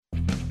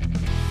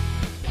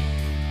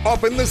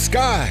up in the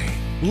sky.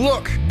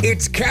 Look,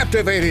 it's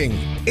captivating.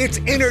 It's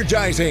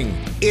energizing.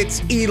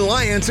 It's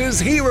Eliance's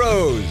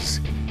Heroes.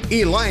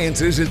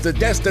 Eliance's is the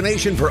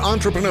destination for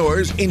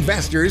entrepreneurs,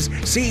 investors,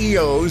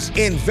 CEOs,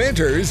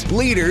 inventors,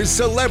 leaders,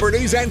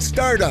 celebrities, and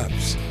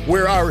startups,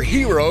 where our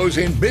heroes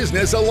in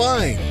business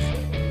align.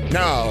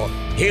 Now,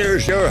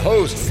 here's your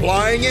host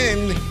flying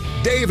in,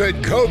 David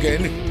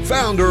Kogan,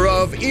 founder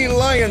of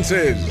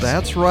Eliance's.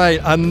 That's right.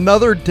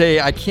 Another day.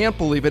 I can't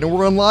believe it. And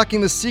we're unlocking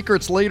the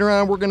secrets later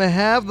on. We're going to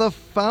have the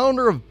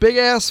founder of Big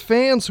Ass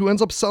Fans who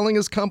ends up selling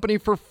his company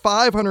for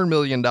 $500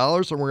 million.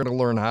 And we're going to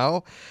learn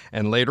how.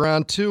 And later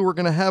on, too, we're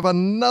going to have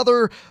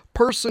another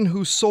person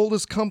who sold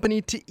his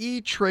company to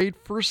E-Trade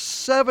for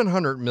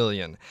 $700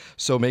 million.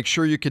 So make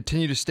sure you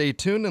continue to stay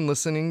tuned and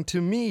listening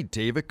to me,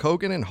 David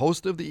Kogan, and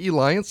host of the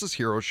Eliance's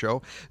Hero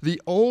Show, the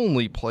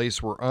only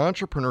place where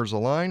entrepreneurs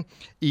align,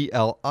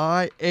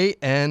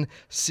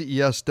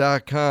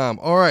 ELIANCES.com.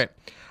 All right.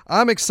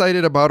 I'm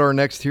excited about our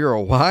next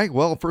hero. Why?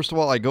 Well, first of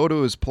all, I go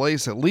to his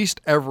place at least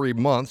every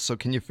month, so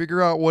can you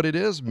figure out what it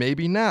is?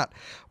 Maybe not.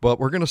 But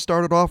we're going to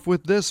start it off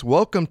with this.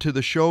 Welcome to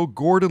the show,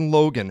 Gordon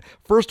Logan.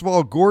 First of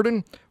all,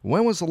 Gordon,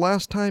 when was the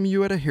last time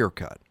you had a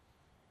haircut?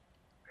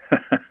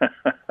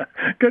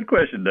 Good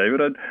question,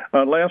 David.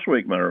 Last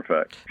week, matter of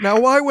fact. Now,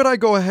 why would I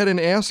go ahead and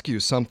ask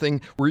you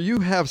something where you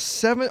have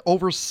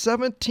over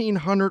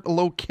 1,700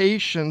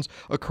 locations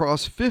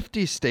across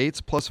 50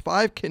 states plus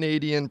 5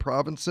 Canadian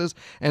provinces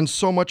and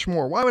so much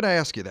more? Why would I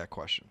ask you that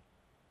question?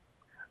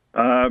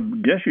 I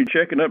guess you're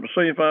checking up to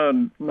see if I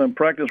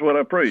practice what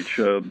I preach.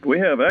 We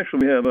have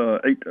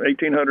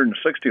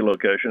 1,860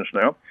 locations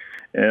now,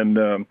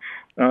 and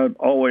I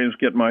always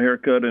get my hair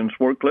cut in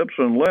sport clips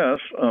unless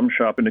I'm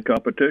shopping the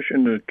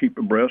competition to keep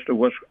abreast of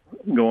what's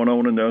going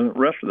on in the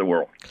rest of the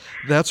world.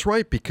 That's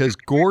right, because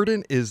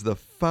Gordon is the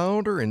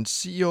founder and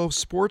CEO of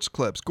Sports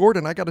Clips.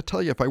 Gordon, I got to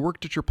tell you, if I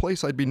worked at your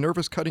place, I'd be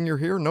nervous cutting your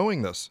hair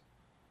knowing this.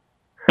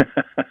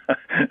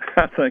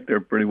 I think they're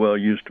pretty well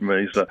used to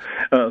me. So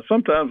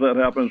sometimes that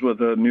happens with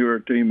newer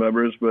team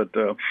members, but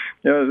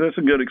it's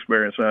a good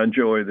experience. I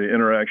enjoy the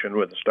interaction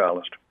with the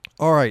stylist.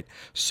 All right.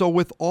 So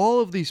with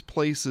all of these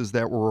places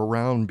that were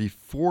around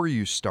before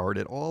you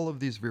started, all of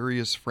these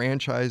various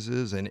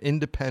franchises and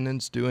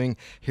independents doing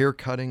hair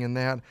cutting and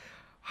that,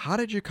 how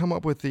did you come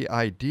up with the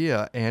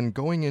idea and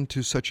going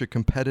into such a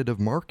competitive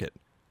market?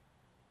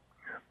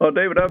 Well,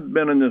 David, I've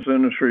been in this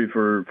industry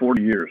for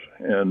 40 years,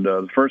 and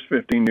the first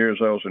 15 years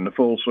I was in the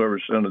full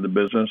service end of the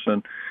business.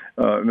 And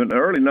in the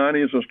early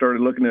 90s, I started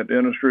looking at the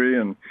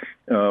industry and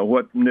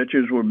what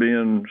niches were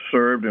being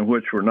served and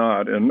which were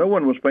not. And no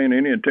one was paying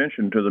any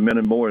attention to the men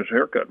and boys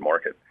haircut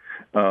market.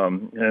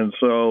 And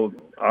so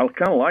I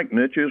kind of like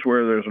niches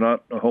where there's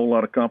not a whole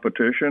lot of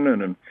competition.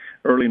 And in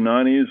early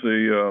 90s,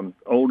 the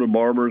older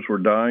barbers were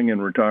dying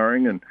and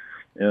retiring, and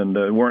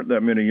there weren't that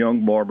many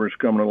young barbers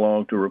coming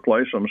along to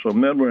replace them. So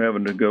men were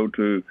having to go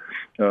to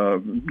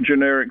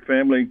generic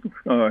family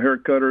hair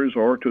cutters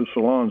or to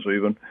salons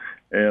even.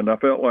 And I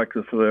felt like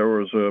if there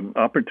was an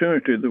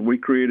opportunity that we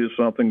created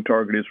something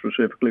targeted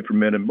specifically for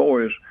men and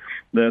boys,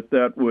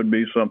 that would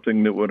be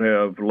something that would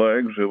have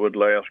legs, it would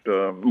last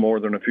more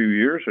than a few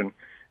years. And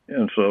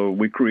so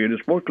we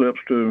created Sport Clips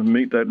to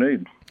meet that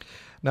need.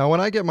 Now,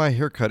 when I get my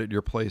hair cut at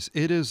your place,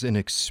 it is an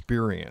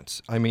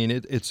experience. I mean,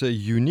 it's a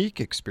unique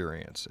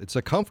experience. It's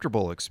a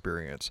comfortable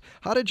experience.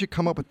 How did you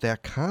come up with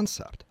that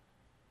concept?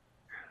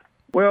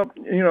 Well,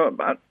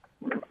 I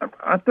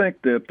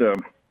think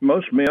that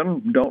most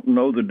men don't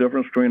know the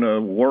difference between a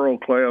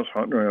world-class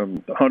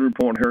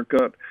 100-point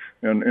haircut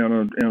and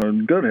a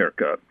good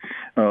haircut.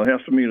 It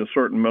has to meet a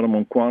certain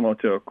minimum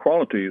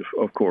qualities,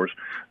 of course.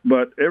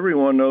 But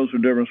everyone knows the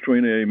difference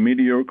between a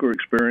mediocre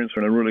experience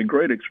and a really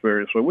great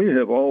experience. So we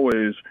have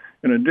always,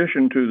 in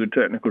addition to the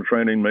technical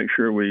training, make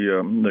sure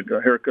the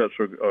haircuts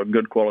are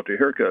good quality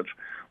haircuts.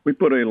 We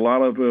put a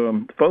lot of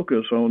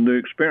focus on the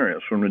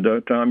experience from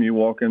the time you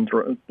walk in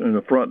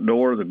the front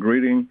door, the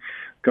greeting,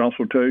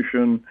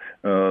 consultation,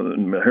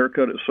 the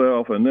haircut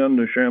itself, and then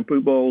the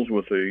shampoo bowls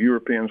with the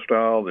European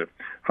style, the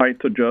height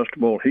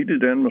adjustable,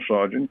 heated and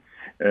massaging,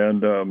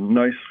 and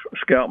nice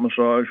scalp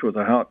massage with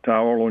a hot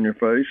towel on your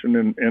face, and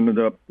then ended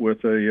up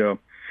with a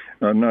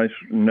nice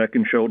neck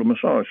and shoulder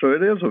massage. So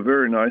it is a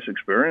very nice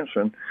experience,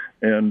 and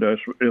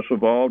it's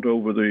evolved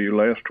over the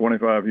last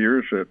 25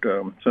 years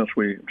since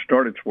we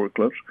started Sport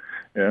Clips,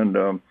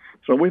 and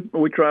so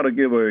we try to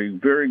give a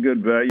very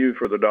good value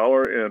for the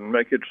dollar and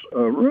make it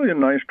really a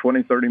nice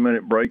 20,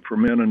 30-minute break for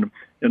men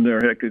in their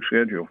hectic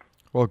schedule.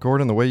 Well,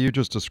 Gordon, the way you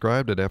just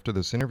described it after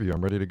this interview,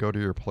 I'm ready to go to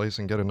your place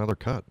and get another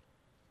cut.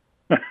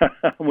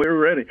 We're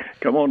ready.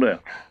 Come on down.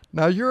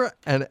 Now, you're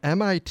an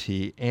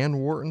MIT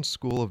and Wharton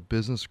School of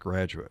Business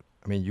graduate.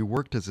 I mean, you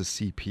worked as a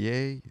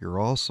CPA. You're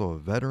also a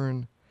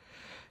veteran.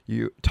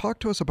 You talk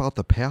to us about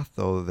the path,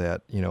 though,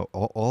 that,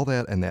 all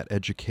that and that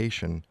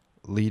education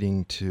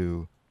leading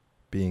to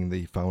being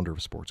the founder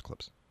of Sports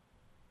Clips.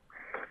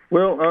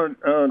 Well, I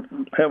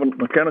have a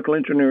mechanical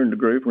engineering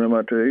degree from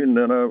MIT, and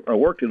then I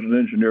worked as an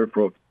engineer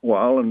for a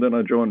while, and then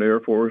I joined the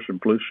Air Force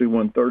and flew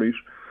C-130s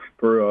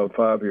for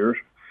 5 years.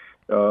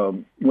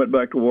 went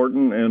back to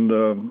Wharton,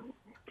 and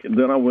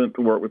then I went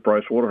to work with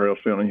Price Waterhouse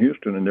down in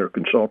Houston in their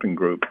consulting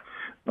group.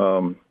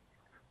 A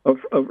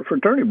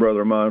fraternity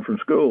brother of mine from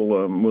school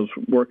was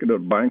working at a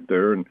bank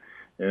there,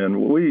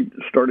 and we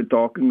started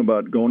talking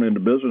about going into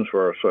business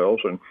for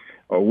ourselves and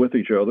with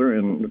each other,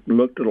 and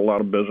looked at a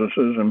lot of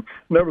businesses and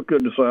never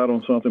could decide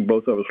on something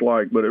both of us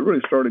liked. But it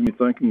really started me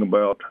thinking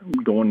about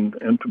going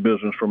into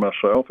business for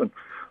myself. And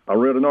I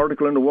read an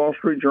article in the Wall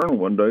Street Journal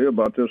one day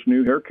about this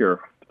new hair care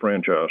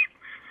franchise.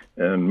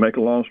 And make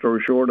a long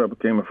story short, I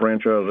became a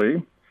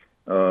franchisee.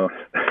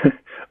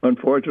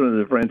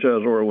 Unfortunately, the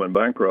franchisor went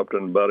bankrupt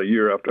in about a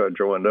year after I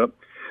joined up,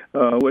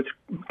 which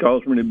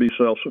caused me to be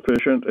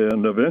self-sufficient.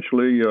 And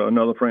eventually,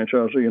 another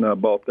franchisee and I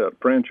bought that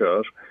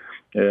franchise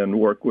and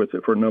worked with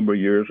it for a number of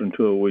years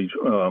until we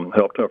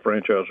helped our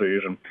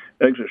franchisees and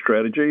exit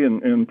strategy.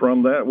 And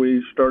from that,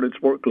 we started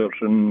Sport Clips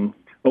and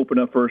opened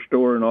our first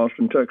store in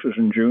Austin, Texas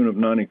in June of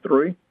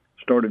 '93,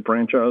 started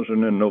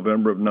franchising in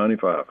November of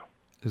 '95.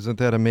 Isn't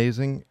that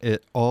amazing?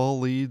 It all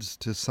leads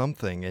to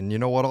something. And you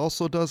know what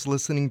also does?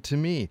 Listening to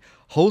me,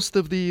 host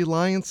of the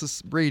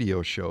Alliances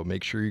radio show.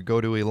 Make sure you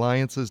go to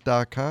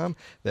alliances.com.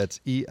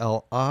 That's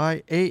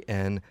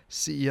ELIANCES.com,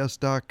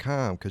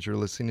 because you're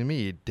listening to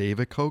me,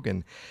 David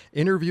Kogan,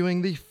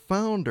 interviewing the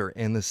founder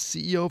and the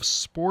CEO of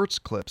Sports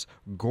Clips,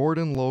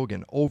 Gordon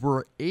Logan.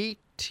 Over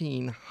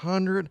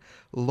 1,800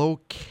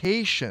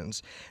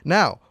 locations.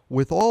 Now,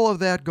 with all of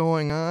that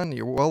going on,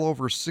 you're well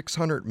over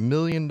 $600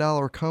 million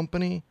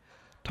company.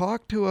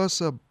 Talk to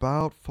us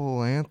about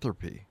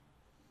philanthropy.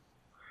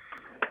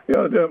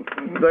 Yeah,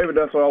 David,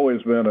 that's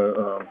always been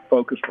a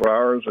focus for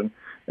ours, and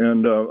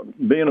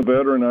being a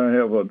veteran, I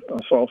have a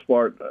soft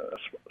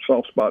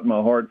spot in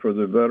my heart for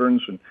the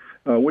veterans,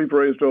 and we've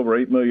raised over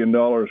 $8 million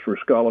for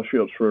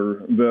scholarships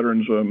for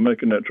veterans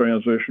making that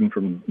transition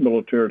from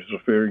military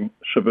to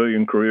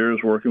civilian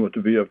careers, working with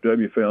the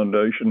VFW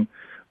Foundation.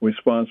 We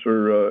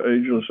sponsor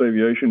Ageless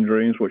Aviation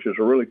Dreams, which is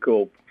a really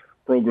cool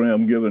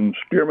program giving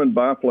Stearman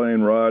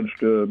biplane rides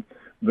to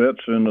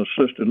vets in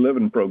assisted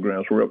living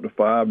programs. We're up to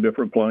 5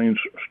 different planes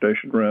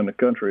stationed around the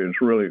country.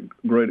 It's really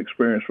a great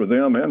experience for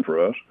them and for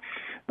us.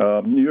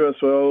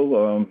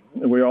 USO,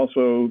 we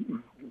also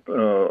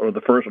are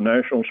the first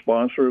national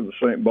sponsor of the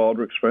St.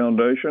 Baldrick's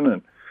Foundation,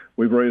 and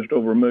we've raised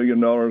over $1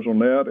 million on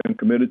that and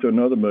committed to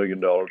another $1 million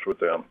with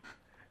them.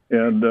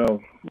 And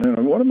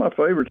one of my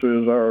favorites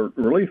is our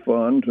relief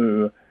fund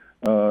to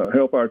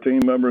help our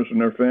team members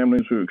and their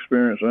families who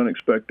experience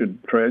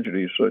unexpected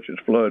tragedies such as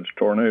floods,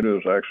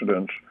 tornadoes,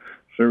 accidents,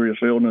 serious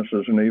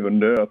illnesses, and even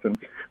death. And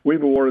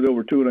we've awarded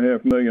over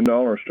 $2.5 million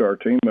to our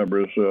team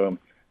members who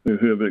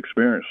have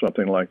experienced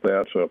something like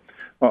that. So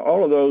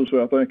all of those,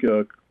 I think,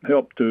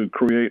 help to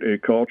create a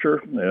culture,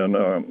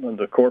 and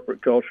the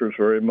corporate culture is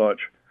very much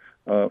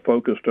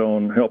focused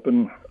on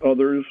helping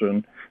others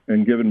and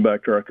giving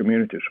back to our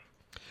communities.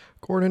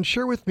 Gordon,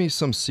 share with me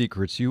some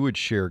secrets you would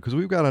share, because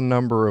we've got a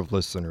number of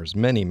listeners,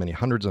 many,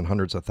 hundreds and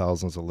hundreds of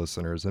thousands of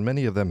listeners, and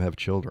many of them have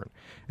children.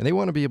 And they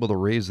want to be able to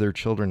raise their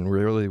children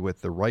really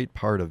with the right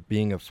part of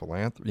being a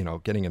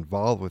philanthropist, getting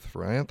involved with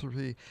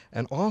philanthropy,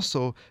 and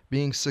also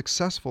being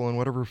successful in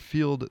whatever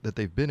field that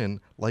they've been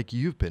in, like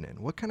you've been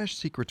in. What kind of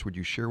secrets would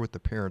you share with the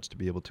parents to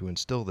be able to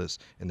instill this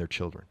in their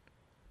children?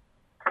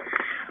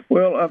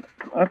 Well,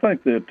 I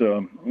think that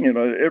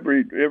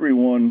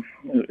everyone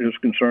is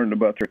concerned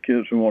about their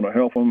kids and want to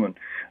help them, and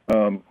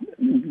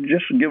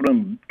just giving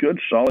them good,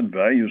 solid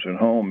values at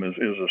home is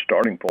a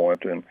starting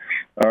point. And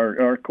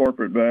our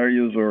corporate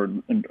values are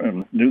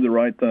do the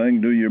right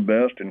thing, do your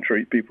best, and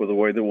treat people the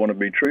way they want to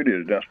be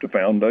treated. That's the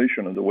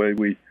foundation of the way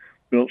we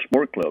built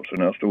Sport Clips,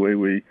 and that's the way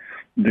we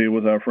deal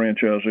with our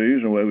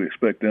franchisees, the way we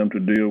expect them to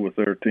deal with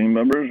their team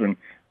members, and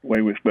the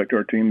way we expect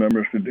our team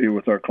members to deal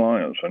with our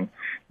clients. And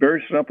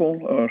very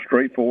simple,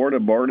 straightforward. I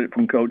borrowed it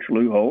from Coach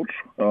Lou Holtz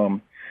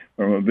from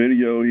a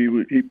video he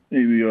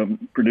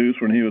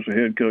produced when he was the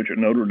head coach at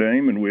Notre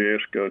Dame, and we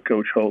asked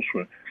Coach Holtz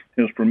for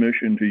his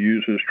permission to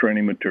use his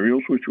training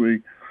materials, which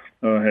we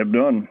have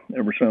done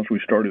ever since we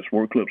started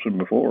Sport Clips and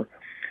before.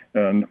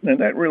 And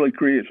that really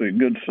creates a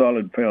good,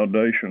 solid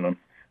foundation on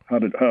how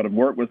to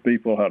work with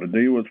people, how to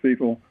deal with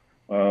people.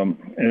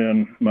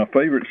 And my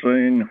favorite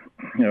saying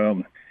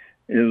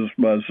is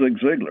by Zig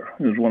Ziglar,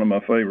 who's one of my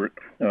favorite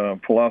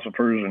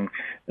philosophers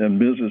and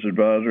business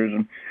advisors.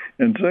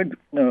 And Zig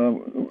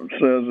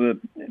says that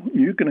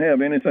you can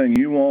have anything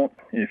you want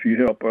if you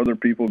help other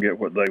people get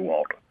what they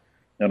want.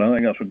 And I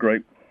think that's a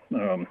great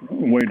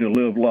way to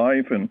live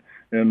life and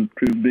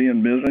to be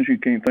in business. You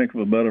can't think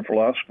of a better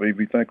philosophy. If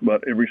you think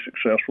about every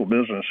successful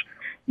business,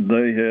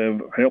 they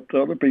have helped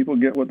other people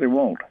get what they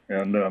want.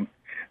 And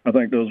I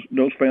think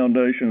those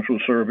foundations will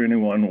serve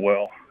anyone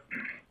well.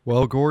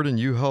 Well, Gordon,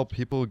 you help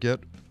people get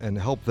and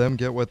help them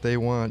get what they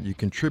want. You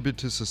contribute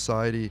to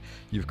society.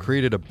 You've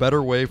created a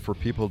better way for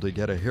people to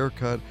get a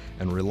haircut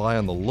and rely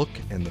on the look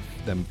and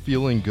them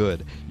feeling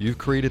good. You've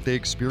created the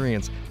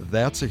experience.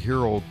 That's a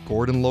hero,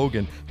 Gordon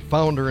Logan,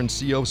 founder and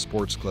CEO of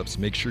Sports Clips.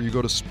 Make sure you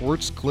go to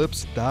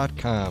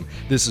sportsclips.com.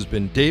 This has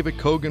been David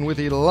Kogan with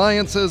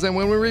Alliances, and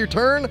when we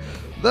return,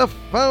 the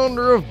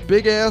founder of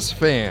Big Ass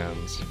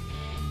Fans.